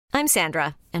I'm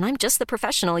Sandra, and I'm just the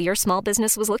professional your small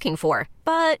business was looking for.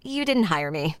 But you didn't hire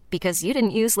me because you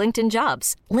didn't use LinkedIn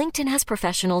Jobs. LinkedIn has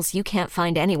professionals you can't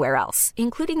find anywhere else,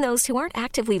 including those who aren't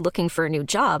actively looking for a new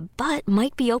job, but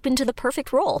might be open to the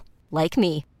perfect role, like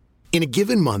me. In a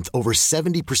given month, over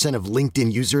 70% of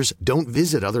LinkedIn users don't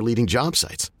visit other leading job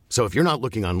sites. So if you're not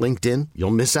looking on LinkedIn,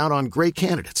 you'll miss out on great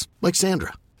candidates like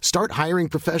Sandra. Start hiring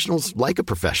professionals like a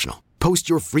professional. Post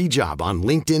your free job on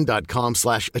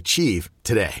linkedin.com/achieve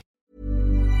today.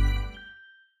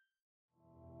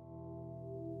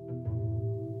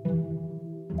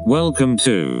 Welcome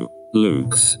to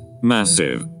Luke's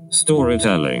Massive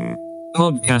Storytelling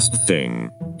Podcast Thing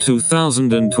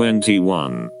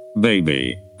 2021,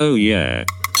 baby. Oh yeah.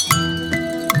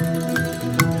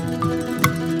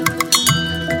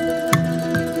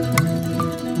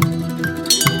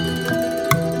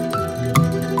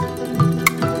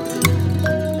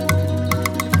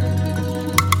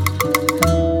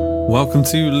 Welcome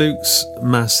to Luke's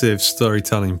Massive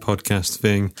Storytelling Podcast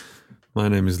Thing. My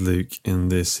name is Luke,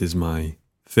 and this is my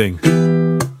thing.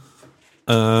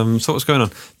 So what's going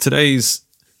on? Today's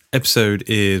episode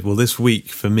is, this week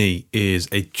for me is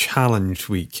a challenge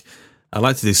week. I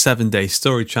like to do 7-day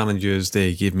story challenges.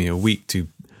 They give me a week to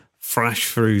thrash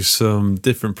through some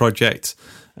different projects.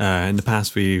 In the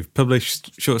past, we've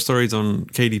published short stories on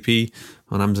KDP,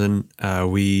 on Amazon.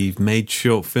 We've made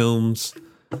short films.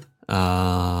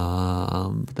 I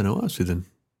don't know what else we've done.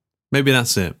 Maybe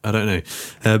that's it. I don't know.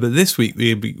 But this week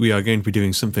we are going to be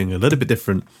doing something a little bit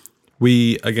different.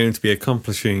 We are going to be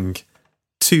accomplishing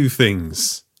two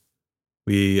things.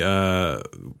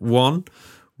 One,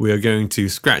 we are going to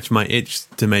scratch my itch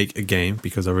to make a game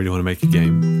because I really want to make a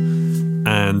game.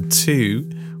 And two,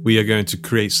 we are going to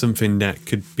create something that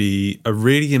could be a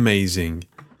really amazing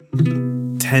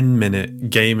 10-minute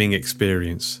gaming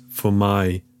experience for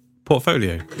my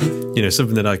portfolio. You know,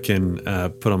 something that I can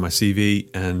put on my CV,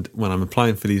 and when I'm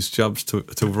applying for these jobs to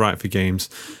write for games,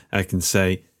 I can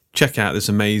say, check out this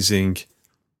amazing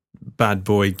bad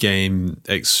boy game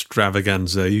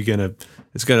extravaganza.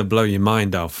 It's gonna blow your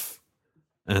mind off,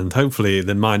 and hopefully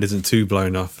the mind isn't too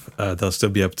blown off. They'll still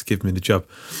be able to give me the job.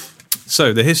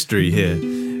 So the history here.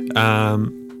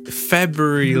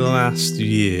 February last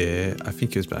year, I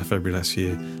think it was about February last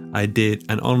year, I did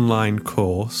an online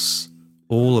course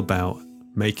all about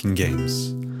making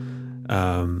games.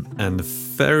 And the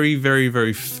very, very,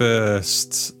 very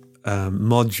first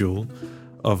module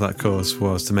of that course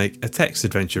was to make a text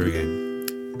adventure game.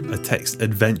 A text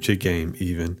adventure game,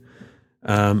 even.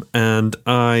 And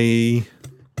I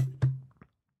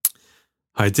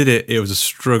did it. It was a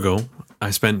struggle.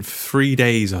 I spent 3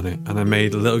 days on it, and I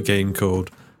made a little game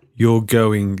called You're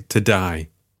Going to Die! !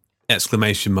 On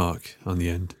the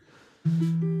end.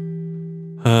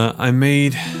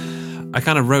 I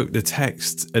kind of wrote the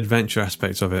text adventure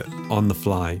aspects of it on the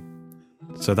fly.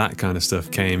 So that kind of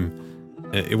stuff came.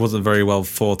 It wasn't very well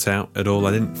thought out at all.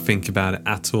 I didn't think about it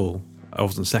at all. I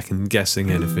wasn't second guessing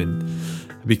anything.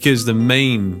 Because the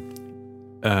main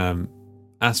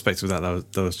aspect of that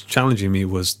was challenging me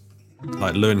was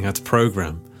like learning how to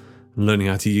program, and learning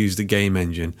how to use the game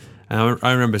engine. And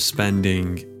I remember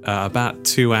spending about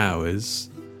 2 hours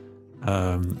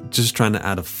just trying to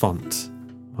add a font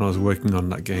when I was working on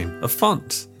that game. A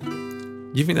font.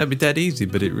 You think that'd be dead easy,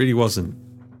 but it really wasn't.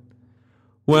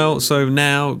 Well, so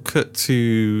now cut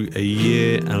to a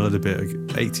year and a little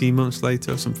bit, 18 months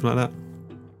later or something like that.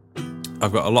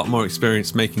 I've got a lot more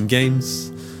experience making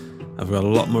games. I've got a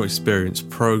lot more experience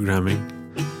programming.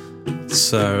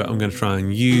 So I'm going to try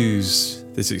and use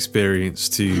this experience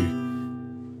to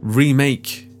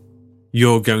remake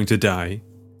You're Going to Die.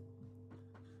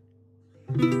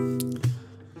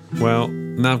 Well,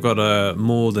 now I've got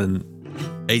more than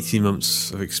 18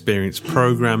 months of experience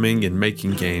programming and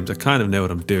making games. I kind of know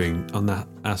what I'm doing on that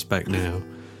aspect now.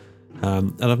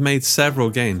 And I've made several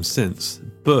games since.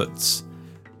 But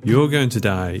You're Going to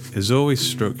Die has always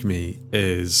struck me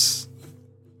as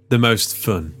the most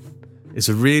fun. It's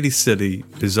a really silly,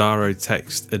 bizarro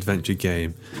text adventure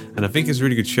game. And I think it's a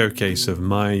really good showcase of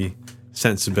my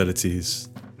sensibilities,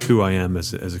 who I am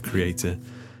as a creator.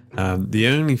 The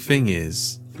only thing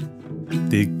is,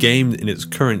 the game in its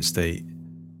current state,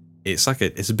 it's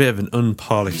a bit of an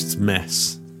unpolished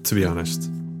mess, to be honest.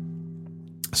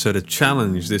 So the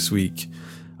challenge this week,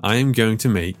 I am going to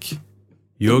make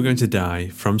You're Going to Die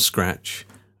from scratch,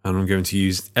 and I'm going to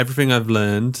use everything I've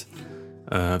learned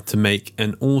to make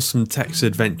an awesome text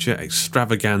adventure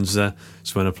extravaganza.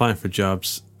 So when applying for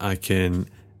jobs, I can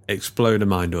explode a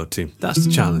mind or two. That's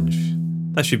the challenge.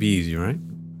 That should be easy, right?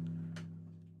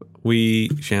 We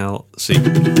shall see.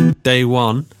 Day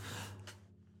one.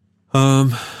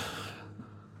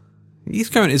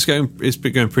 It's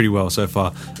been going pretty well so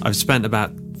far. I've spent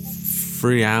about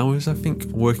 3 hours, I think,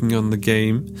 working on the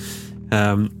game.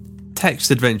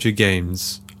 Text adventure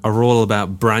games are all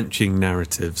about branching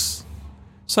narratives.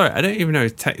 Sorry, I don't even know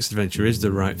if text adventure is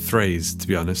the right phrase, to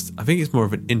be honest. I think it's more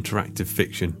of an interactive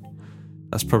fiction.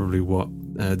 That's probably what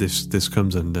this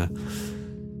comes under.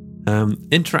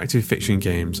 Interactive fiction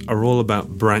games are all about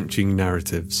branching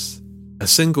narratives. A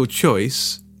single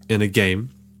choice in a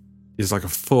game is like a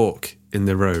fork in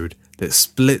the road that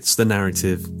splits the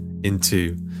narrative in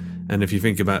two. And if you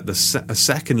think about a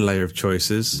second layer of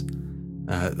choices,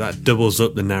 that doubles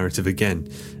up the narrative again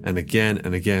and again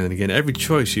and again and again. Every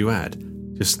choice you add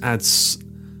just adds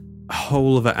a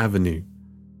whole other avenue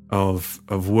of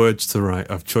words to write,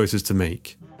 of choices to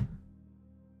make.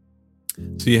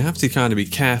 So you have to kind of be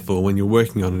careful when you're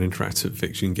working on an interactive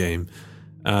fiction game.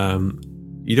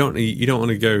 You don't want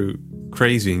to go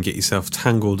crazy and get yourself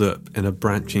tangled up in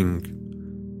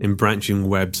branching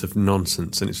webs of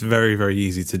nonsense, and it's very, very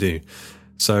easy to do.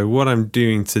 So what I'm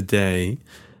doing today,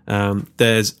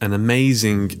 there's an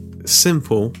amazing,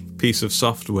 simple piece of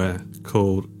software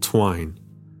called Twine.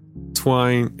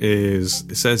 Twine is,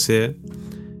 it says here,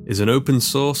 is an open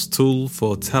source tool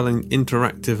for telling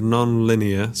interactive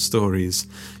non-linear stories.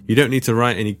 You don't need to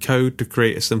write any code to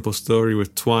create a simple story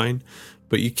with Twine,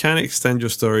 but you can extend your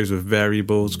stories with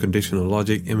variables, conditional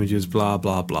logic, images, blah,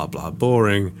 blah, blah, blah.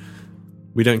 Boring.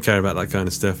 We don't care about that kind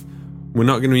of stuff. We're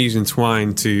not going to be using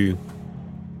Twine to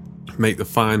make the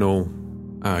final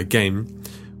game.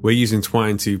 We're using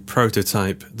Twine to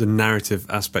prototype the narrative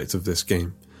aspect of this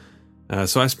game.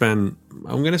 So I spent,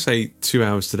 I'm going to say 2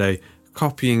 hours today,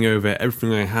 copying over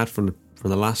everything I had from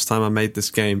the last time I made this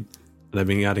game, and I've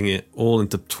been adding it all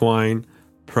into Twine,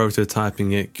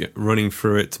 prototyping it, running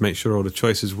through it to make sure all the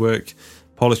choices work,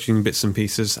 polishing bits and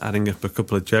pieces, adding up a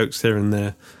couple of jokes here and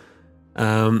there.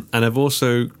 And I've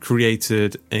also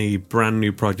created a brand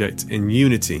new project in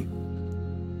Unity.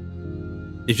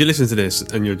 If you listen to this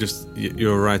and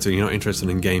you're a writer and you're not interested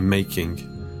in game making,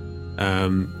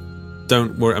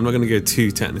 don't worry, I'm not going to go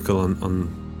too technical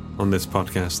on this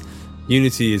podcast.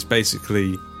 Unity is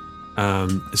basically,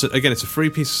 it's a free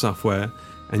piece of software,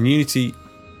 and Unity,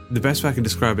 the best way I can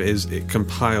describe it is it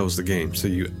compiles the game. So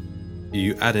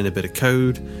you add in a bit of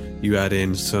code, you add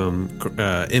in some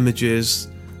images,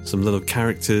 some little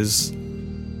characters,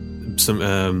 some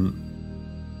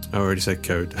I already said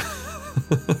code.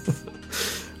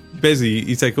 Basically,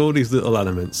 you take all these little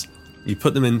elements, you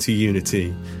put them into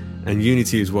Unity, and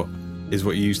Unity is what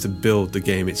you use to build the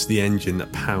game. It's the engine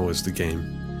that powers the game,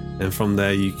 and from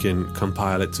there you can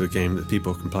compile it to a game that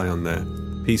people can play on their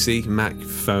PC, Mac,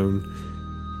 phone,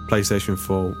 PlayStation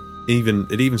 4.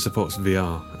 It even supports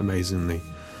VR, amazingly.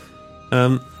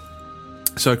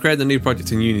 So I created a new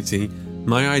project in Unity.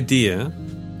 My idea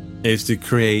is to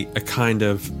create a kind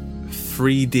of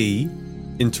 3D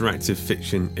interactive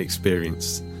fiction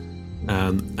experience.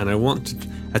 And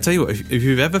I tell you what, if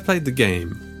you've ever played the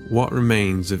game What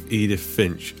Remains of Edith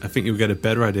Finch, I think you'll get a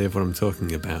better idea of what I'm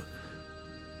talking about.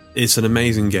 It's an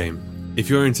amazing game. If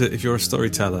you're a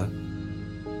storyteller,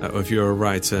 or if you're a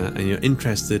writer and you're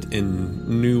interested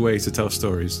in new ways to tell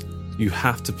stories, you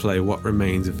have to play What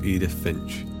Remains of Edith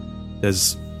Finch.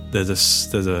 There's a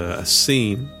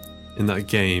scene in that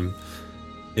game.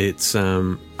 It's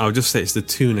I'll just say it's the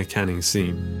tuna canning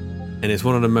scene, and it's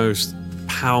one of the most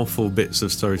powerful bits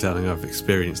of storytelling I've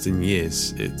experienced in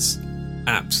years. It's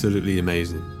absolutely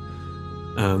amazing.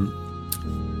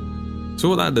 So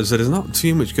what that does, so there's not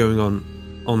too much going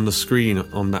on the screen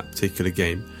on that particular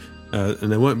game,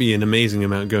 and there won't be an amazing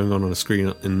amount going on the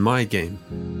screen in my game,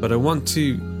 but I want to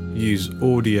use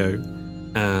audio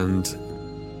and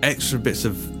extra bits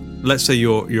of, let's say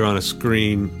you're on a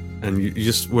screen and you're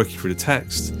just working through the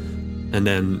text, and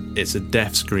then it's a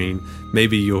deaf screen.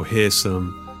 Maybe you'll hear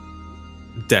some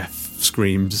death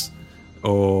screams,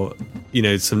 or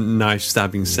some knife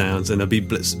stabbing sounds, and there'll be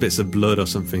bits of blood or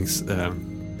something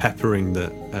peppering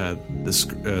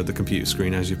the computer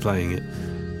screen as you're playing it.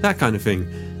 That kind of thing.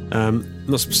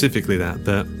 Not specifically that,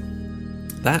 but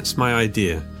that's my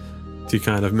idea, to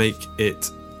kind of make it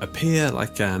appear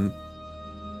like a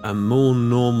more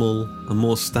normal, a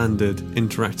more standard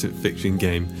interactive fiction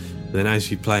game. Then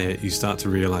as you play it, you start to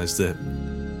realise that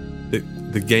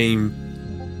the game,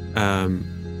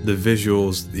 the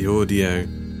visuals, the audio,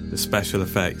 the special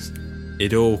effects,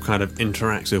 it all kind of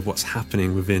interacts with what's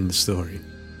happening within the story.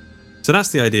 So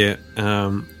that's the idea.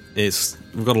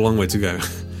 We've got a long way to go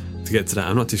to get to that.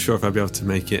 I'm not too sure if I'll be able to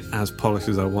make it as polished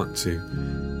as I want to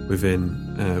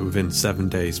within 7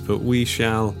 days, but we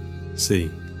shall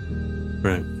see.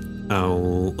 Right,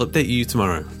 I'll update you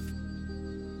tomorrow.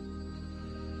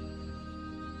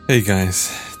 Hey guys,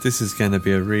 this is going to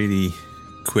be a really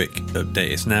quick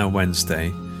update. It's now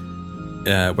Wednesday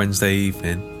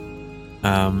evening.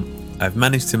 I've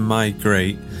managed to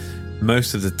migrate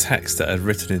most of the text that I'd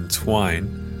written in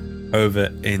Twine over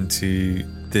into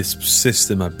this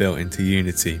system I built into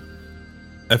Unity.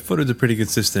 I thought it was a pretty good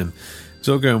system. It's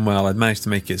all going well. I'd managed to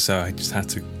make it so I just had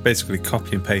to basically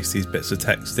copy and paste these bits of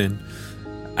text in,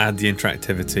 add the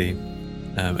interactivity,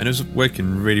 and it was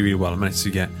working really, really well. I managed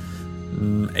to get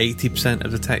 80%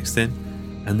 of the text in,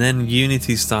 and then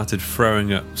Unity started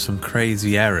throwing up some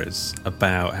crazy errors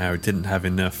about how it didn't have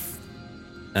enough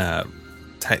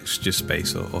texture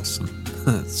space or some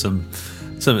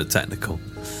something technical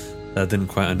that I didn't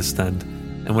quite understand.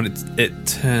 And when it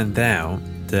turned out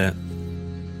that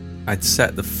I'd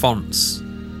set the fonts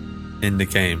in the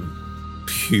game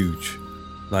huge,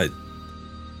 like,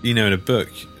 you know, in a book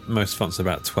most fonts are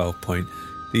about 12 point.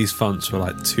 These fonts were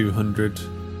like 200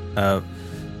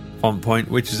 font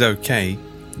point, which is okay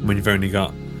when you've only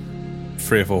got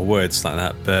 3 or 4 words like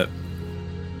that, but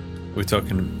we're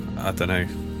talking, I don't know,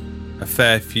 a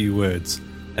fair few words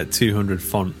at 200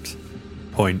 font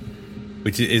point,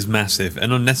 which is massive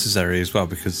and unnecessary as well,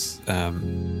 because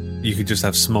you could just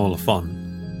have smaller font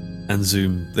and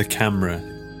zoom the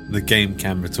game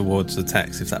camera towards the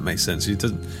text, if that makes sense. You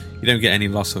don't get any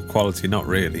loss of quality, not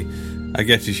really. I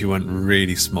guess if you went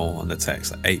really small on the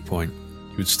text, like 8 point,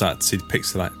 you would start to see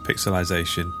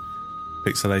pixelation.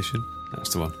 Pixelation?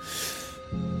 That's the one.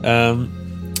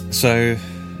 So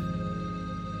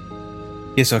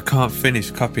I can't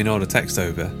finish copying all the text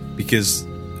over, because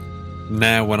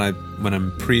now when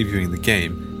I'm previewing the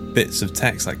game, bits of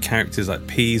text like characters like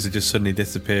P's are just suddenly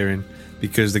disappearing,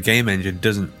 because the game engine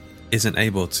isn't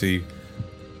able to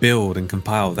build and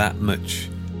compile that much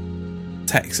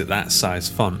text at that size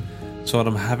font. So what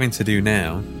I'm having to do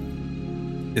now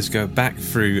is go back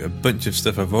through a bunch of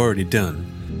stuff I've already done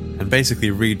and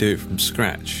basically redo it from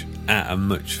scratch at a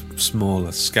much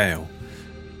smaller scale.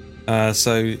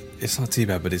 So it's not too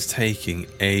bad, but it's taking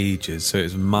ages, so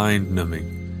it's mind-numbing.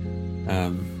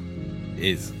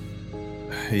 It's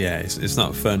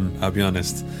not fun, I'll be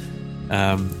honest.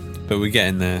 But we're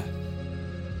getting there.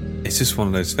 It's just one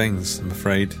of those things, I'm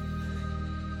afraid.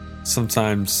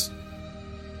 Sometimes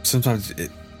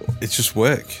it's just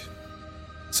work.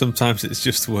 Sometimes it's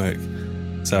just work.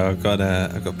 So I've got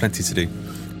plenty to do.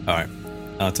 All right,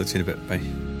 I'll talk to you in a bit. Bye.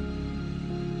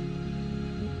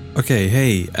 Okay,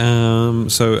 hey.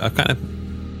 So I kind of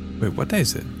wait. What day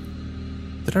is it?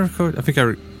 Did I record?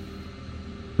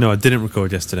 No, I didn't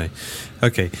record yesterday.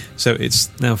 Okay, so it's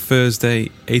now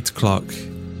Thursday,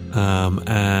 8:00,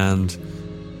 and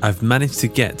I've managed to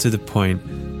get to the point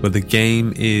where the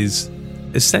game is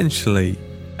essentially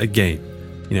a game.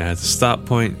 You know, it has a start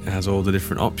point, it has all the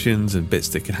different options and bits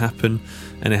that can happen,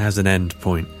 and it has an end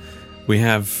point. We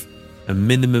have a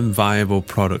minimum viable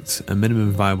product, a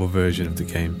minimum viable version of the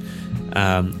game.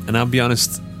 And I'll be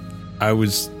honest, I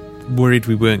was worried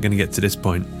we weren't going to get to this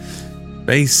point.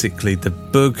 Basically, the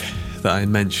bug that I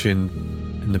mentioned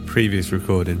in the previous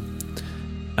recording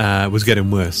was getting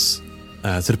worse,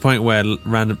 to the point where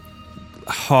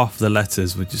half the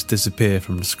letters would just disappear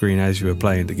from the screen as you were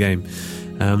playing the game.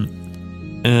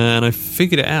 And I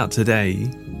figured it out today.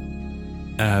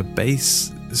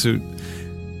 So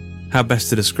how best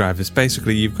to describe this?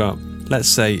 Basically, you've got, let's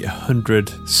say,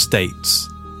 100 states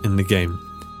in the game.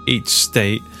 Each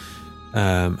state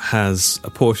has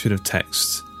a portion of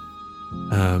text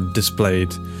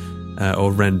displayed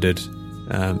or rendered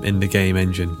in the game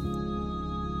engine.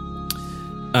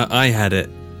 I had it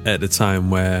at the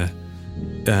time where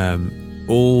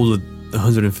all the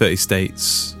 130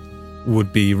 states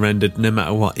would be rendered no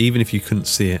matter what, even if you couldn't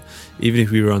see it. Even if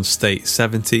we were on state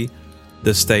 70,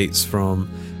 the states from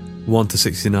 1 to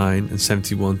 69 and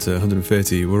 71 to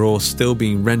 130 were all still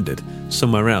being rendered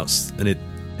somewhere else, and it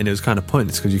was kind of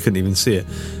pointless because you couldn't even see it.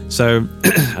 So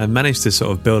I managed to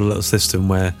sort of build a little system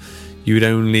where it would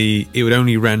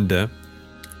only render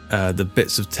the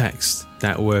bits of text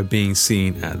that were being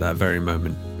seen at that very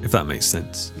moment, if that makes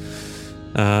sense.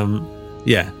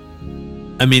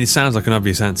 I mean, it sounds like an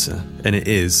obvious answer, and it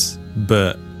is,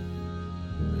 but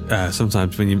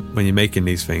sometimes when you're making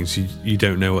these things, you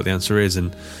don't know what the answer is,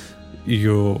 and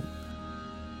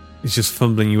it's just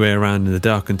fumbling your way around in the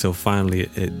dark until finally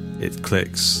it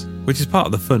clicks, which is part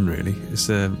of the fun, really. It's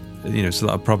it's a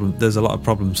lot of problem. There's a lot of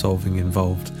problem solving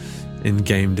involved in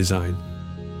game design.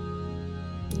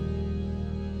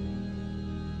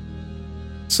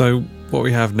 So what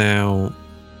we have now,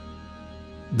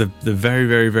 the very,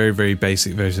 very, very, very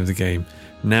basic version of the game.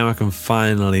 Now I can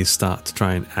finally start to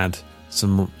try and add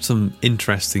some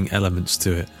interesting elements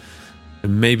to it.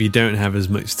 and maybe don't have as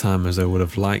much time as I would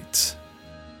have liked.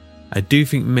 I do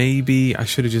think maybe I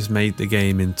should have just made the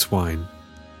game in Twine.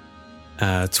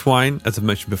 Twine, as I've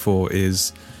mentioned before,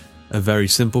 is a very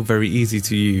simple, very easy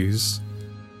to use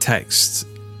text,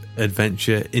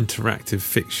 adventure, interactive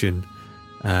fiction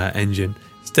engine.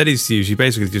 It's dead easy to use. You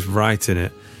basically just write in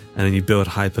it and then you build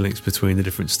hyperlinks between the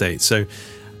different states. So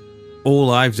all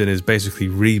I've done is basically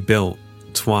rebuilt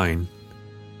Twine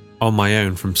on my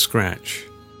own from scratch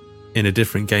in a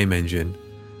different game engine,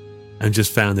 and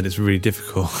just found that it's really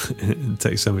difficult and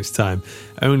takes so much time,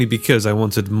 only because I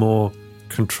wanted more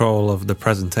control of the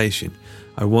presentation.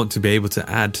 I want to be able to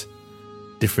add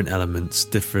different elements,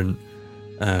 different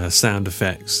sound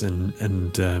effects and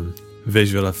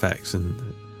visual effects, and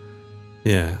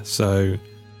yeah, so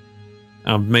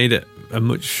I've made it a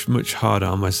much harder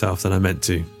on myself than I meant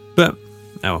to. But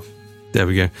oh, there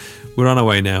we go. We're on our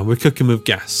way now. We're cooking with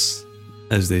gas,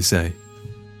 as they say.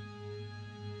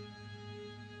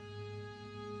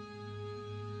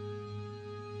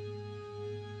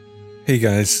 Hey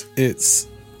guys, it's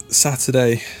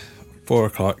Saturday, 4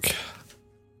 o'clock.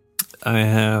 I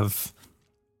have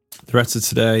the rest of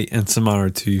today and tomorrow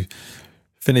to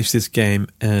finish this game,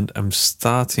 and I'm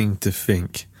starting to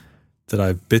think that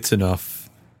I've bitten off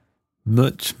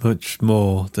much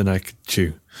more than I could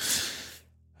chew.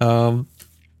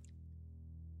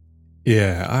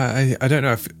 Yeah, I don't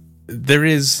know if there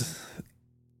is.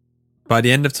 By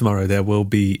the end of tomorrow, there will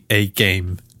be a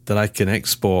game that I can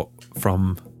export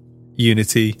from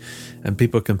Unity and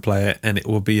people can play it, and it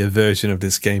will be a version of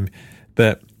this game,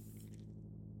 but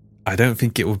I don't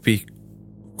think it will be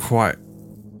quite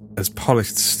as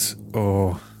polished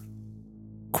or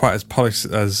quite as polished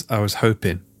as I was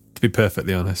hoping, to be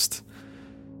perfectly honest.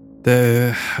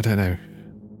 I don't know.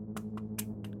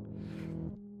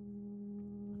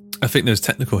 I think those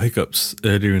technical hiccups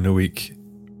earlier in the week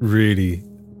really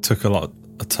took a lot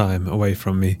of time away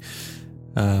from me.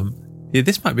 Yeah,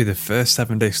 this might be the first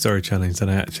 7-day story challenge that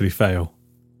I actually fail.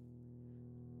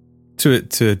 To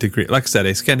a degree. Like I said,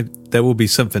 it's there will be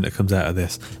something that comes out of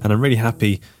this, and I'm really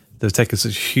happy they've taken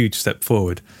such a huge step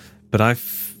forward. But I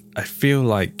feel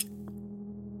like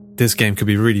this game could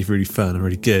be really, really fun and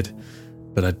really good,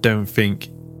 but I don't think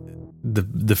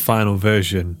the final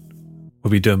version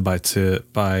will be done by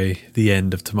the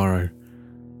end of tomorrow.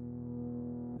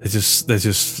 There's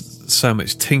just so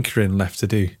much tinkering left to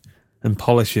do and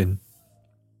polishing.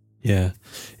 Yeah,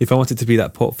 if I wanted to be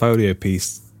that portfolio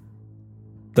piece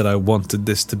that I wanted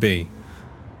this to be,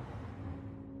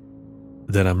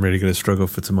 then I'm really going to struggle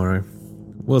for tomorrow.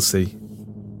 We'll see.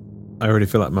 I already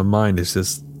feel like my mind is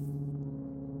just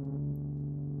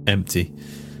empty,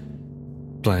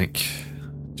 blank,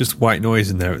 just white noise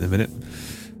in there at the minute.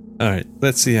 Alright,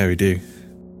 let's see how we do.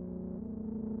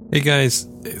 Hey guys,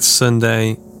 it's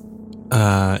Sunday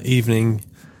evening.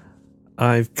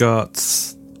 I've got,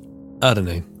 I don't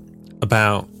know,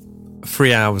 about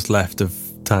 3 hours left of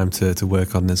time to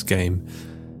work on this game.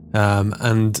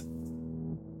 And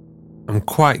I'm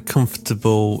quite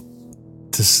comfortable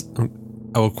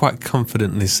I will quite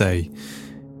confidently say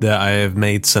that I have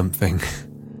made something.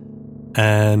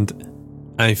 And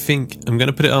I think I'm going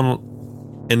to put it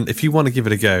on, and if you want to give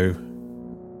it a go,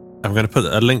 I'm going to put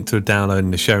a link to a download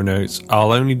in the show notes.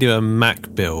 I'll only do a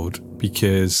Mac build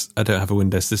because I don't have a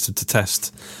Windows system to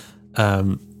test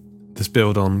this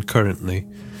build on currently.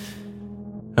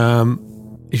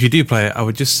 If you do play it, I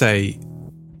would just say,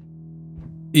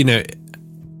 you know,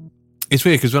 it's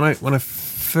weird because when I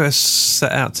first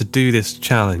set out to do this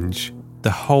challenge,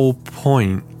 the whole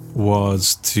point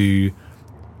was to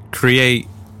create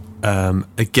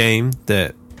a game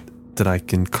that I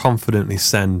can confidently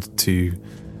send to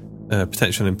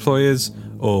potential employers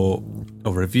or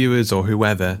reviewers or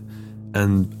whoever,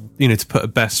 and you know, to put a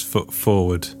best foot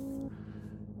forward.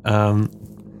 And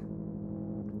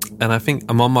I think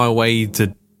I'm on my way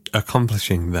to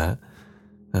accomplishing that.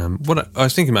 I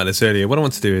was thinking about this earlier. What I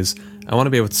want to do is I want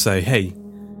to be able to say, hey,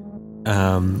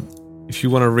 if you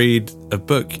want to read a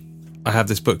book, I have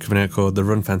this book coming out called The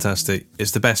Run Fantastic.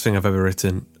 It's the best thing I've ever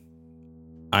written.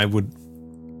 I would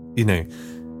read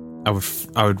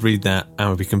that and I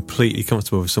would be completely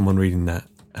comfortable with someone reading that,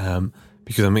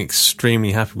 because I'm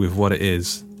extremely happy with what it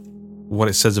is, what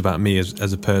it says about me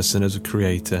as a person, as a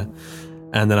creator.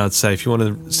 And then I'd say, if you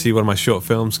want to see one of my short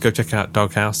films, go check out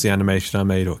Doghouse, the animation I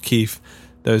made, or Keith.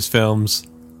 Those films,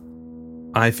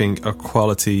 I think, are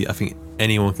quality. I think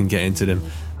anyone can get into them.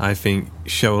 I think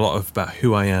show a lot about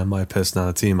who I am, my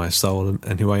personality, my soul,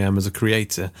 and who I am as a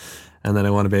creator. And then I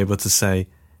want to be able to say,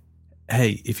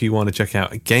 hey, if you want to check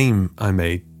out a game I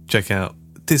made, check out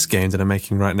this game that I'm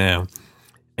making right now.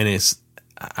 And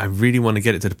I really want to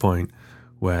get it to the point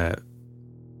where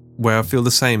I feel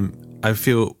the same. I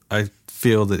feel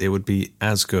that it would be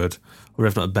as good, or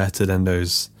if not better, than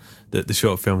the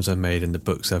short films I've made and the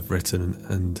books I've written,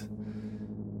 and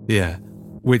yeah,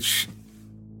 which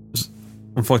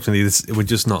unfortunately we're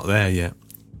just not there yet.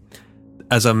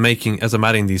 As I'm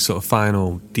adding these sort of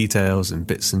final details and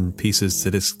bits and pieces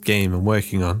to this game I'm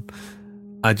working on,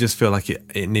 I just feel like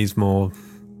it needs more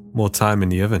time in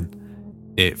the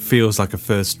oven. It feels like a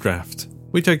first draft,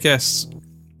 which I guess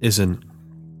isn't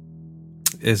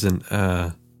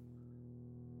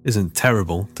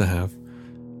terrible to have.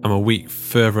 I'm a week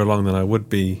further along than I would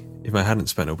be if I hadn't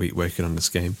spent a week working on this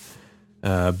game,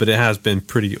 but it has been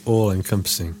pretty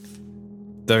all-encompassing.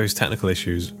 Those technical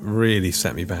issues really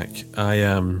set me back.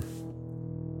 I've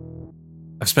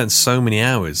spent so many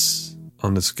hours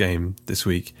on this game this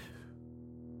week.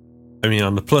 I mean,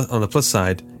 on the plus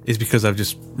side is because I've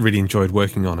just really enjoyed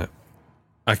working on it.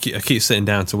 I keep sitting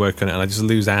down to work on it, and I just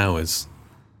lose hours.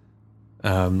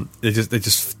 They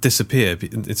just disappear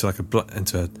into like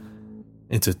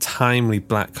into a timely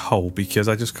black hole because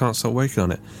I just can't stop working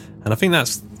on it. And I think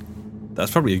that's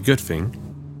probably a good thing,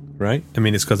 right? I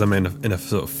mean, it's because I'm in a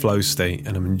sort of flow state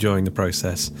and I'm enjoying the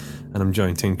process and I'm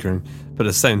enjoying tinkering. But at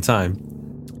the same time,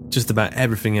 just about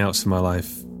everything else in my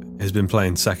life has been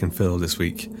playing second fiddle this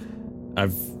week.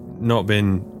 I've not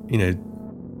been,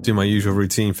 doing my usual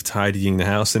routine for tidying the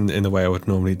house in the way I would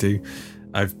normally do.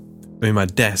 My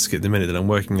desk at the minute that I'm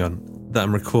working on, that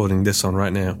I'm recording this on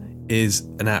right now, is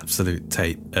an absolute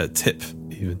tip.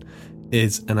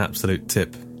 Is an absolute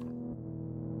tip.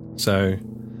 So,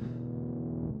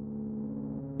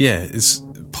 yeah, it's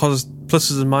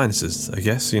pluses and minuses, I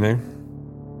guess, It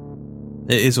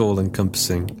is all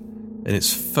encompassing, and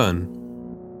it's fun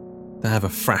to have a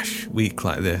fresh week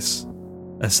like this,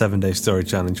 a 7-day story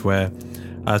challenge where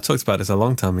I talked about this a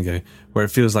long time ago, where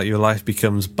it feels like your life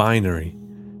becomes binary.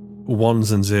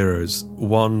 Ones and zeros.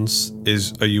 Ones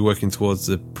is, are you working towards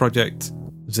the project?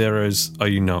 Zeros, are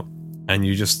you not? And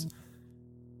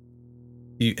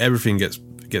everything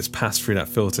gets passed through that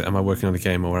filter. Am I working on the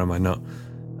game or am I not?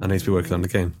 I need to be working on the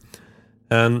game.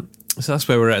 So that's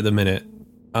where we're at the minute.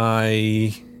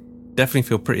 I definitely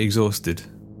feel pretty exhausted.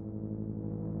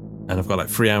 And I've got like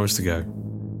 3 hours to go.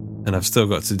 And I've still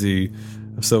got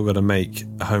to make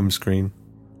a home screen.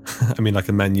 I mean, like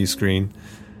a menu screen.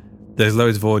 There's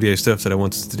loads of audio stuff that I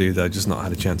wanted to do that I've just not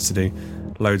had a chance to do.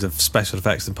 Loads of special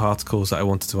effects and particles that I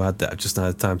wanted to add that I've just not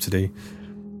had time to do.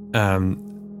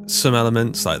 Some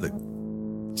elements, like the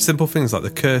simple things like the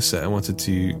cursor, I wanted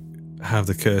to have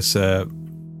the cursor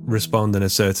respond in a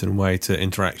certain way to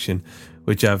interaction,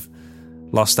 which I've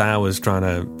lost hours trying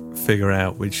to figure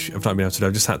out, which I've not been able to do.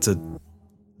 I've just had to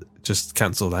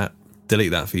cancel that,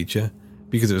 delete that feature,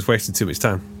 because it was wasting too much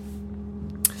time.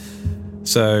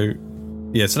 So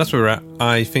that's where we're at.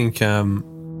 I think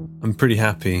I'm pretty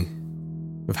happy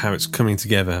with how it's coming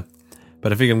together,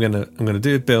 but I think I'm gonna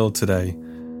do a build today.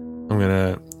 I'm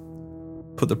gonna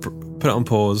put it on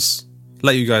pause,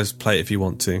 let you guys play it if you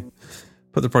want to.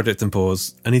 Put the project on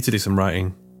pause. I need to do some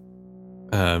writing,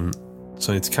 so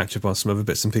I need to catch up on some other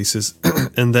bits and pieces,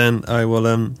 and then I will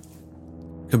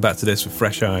come back to this with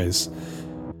fresh eyes,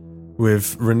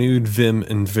 with renewed vim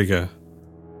and vigor,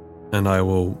 and I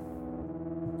will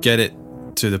get it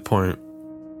to the point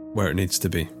where it needs to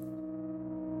be.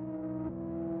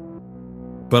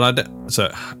 But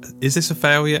so is this a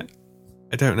fail yet?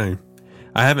 I don't know.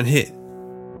 I haven't hit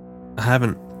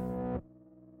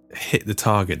the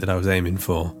target that I was aiming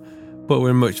for, but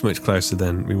we're much closer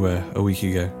than we were a week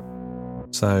ago.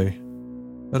 So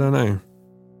I don't know.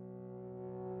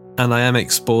 And I am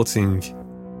exporting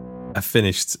a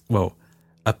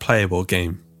playable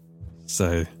game.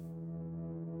 So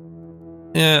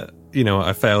yeah,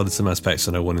 I failed in some aspects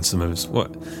and I won in some others.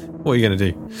 What are you going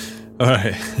to do? All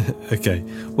right. Okay.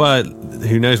 Well,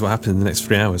 who knows what happens in the next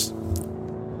 3 hours?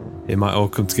 It might all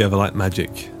come together like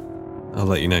magic. I'll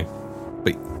let you know.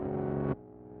 Wait.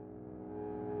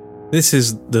 This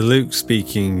is the Luke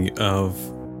speaking of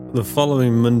the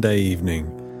following Monday evening.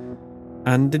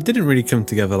 And it didn't really come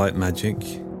together like magic.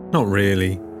 Not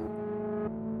really.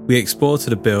 We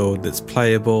exported a build that's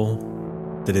playable,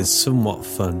 that is somewhat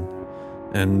fun.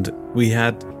 And we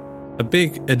had a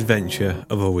big adventure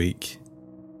of a week.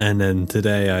 And then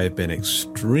today I've been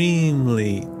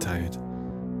extremely tired.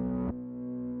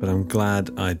 But I'm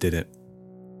glad I did it.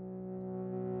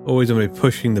 Always want to be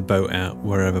pushing the boat out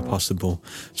wherever possible.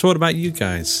 So what about you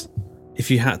guys? If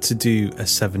you had to do a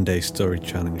 7-day story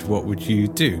challenge, what would you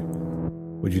do?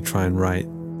 Would you try and write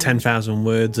 10,000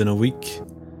 words in a week?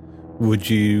 Would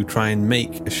you try and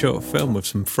make a short film with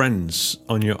some friends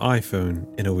on your iPhone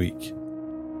in a week?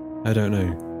 I don't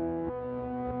know.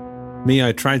 Me,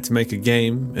 I tried to make a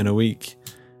game in a week,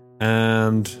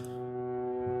 and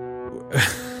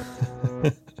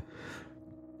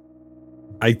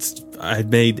I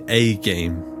made a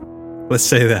game. Let's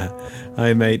say that.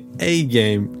 I made a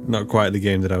game, not quite the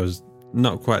game that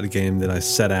I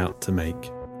set out to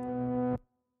make.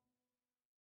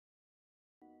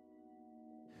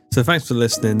 So thanks for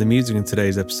listening. The music in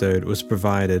today's episode was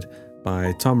provided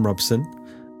by Tom Robson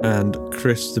and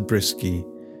Chris Zabriskie.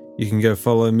 You can go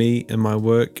follow me and my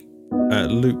work at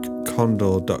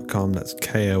lukekondor.com. That's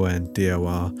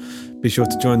Kondor. Be sure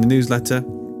to join the newsletter.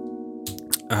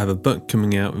 I have a book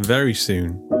coming out very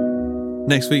soon.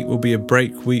 Next week will be a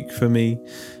break week for me.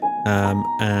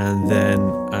 And then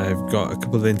I've got a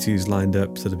couple of interviews lined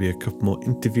up, so there'll be a couple more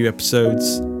interview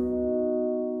episodes.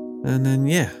 And then,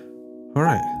 yeah. All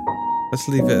right. Let's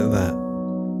leave it at that.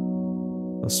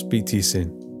 I'll speak to you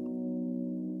soon.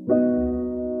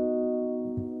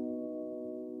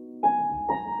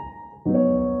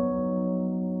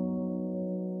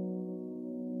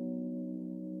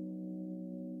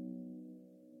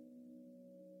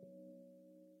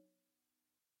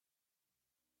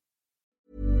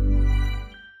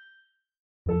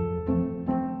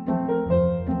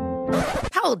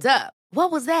 Hold up.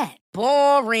 What was that?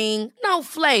 Boring. No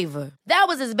flavor. That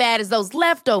was as bad as those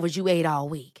leftovers you ate all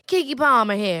week. Keke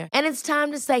Palmer here, and it's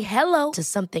time to say hello to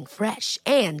something fresh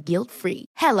and guilt-free.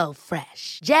 Hello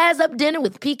Fresh. Jazz up dinner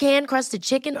with pecan-crusted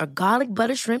chicken or garlic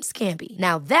butter shrimp scampi.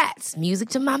 Now that's music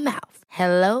to my mouth.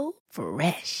 Hello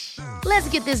Fresh. Let's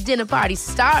get this dinner party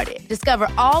started. Discover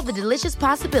all the delicious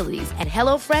possibilities at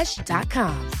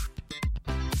HelloFresh.com.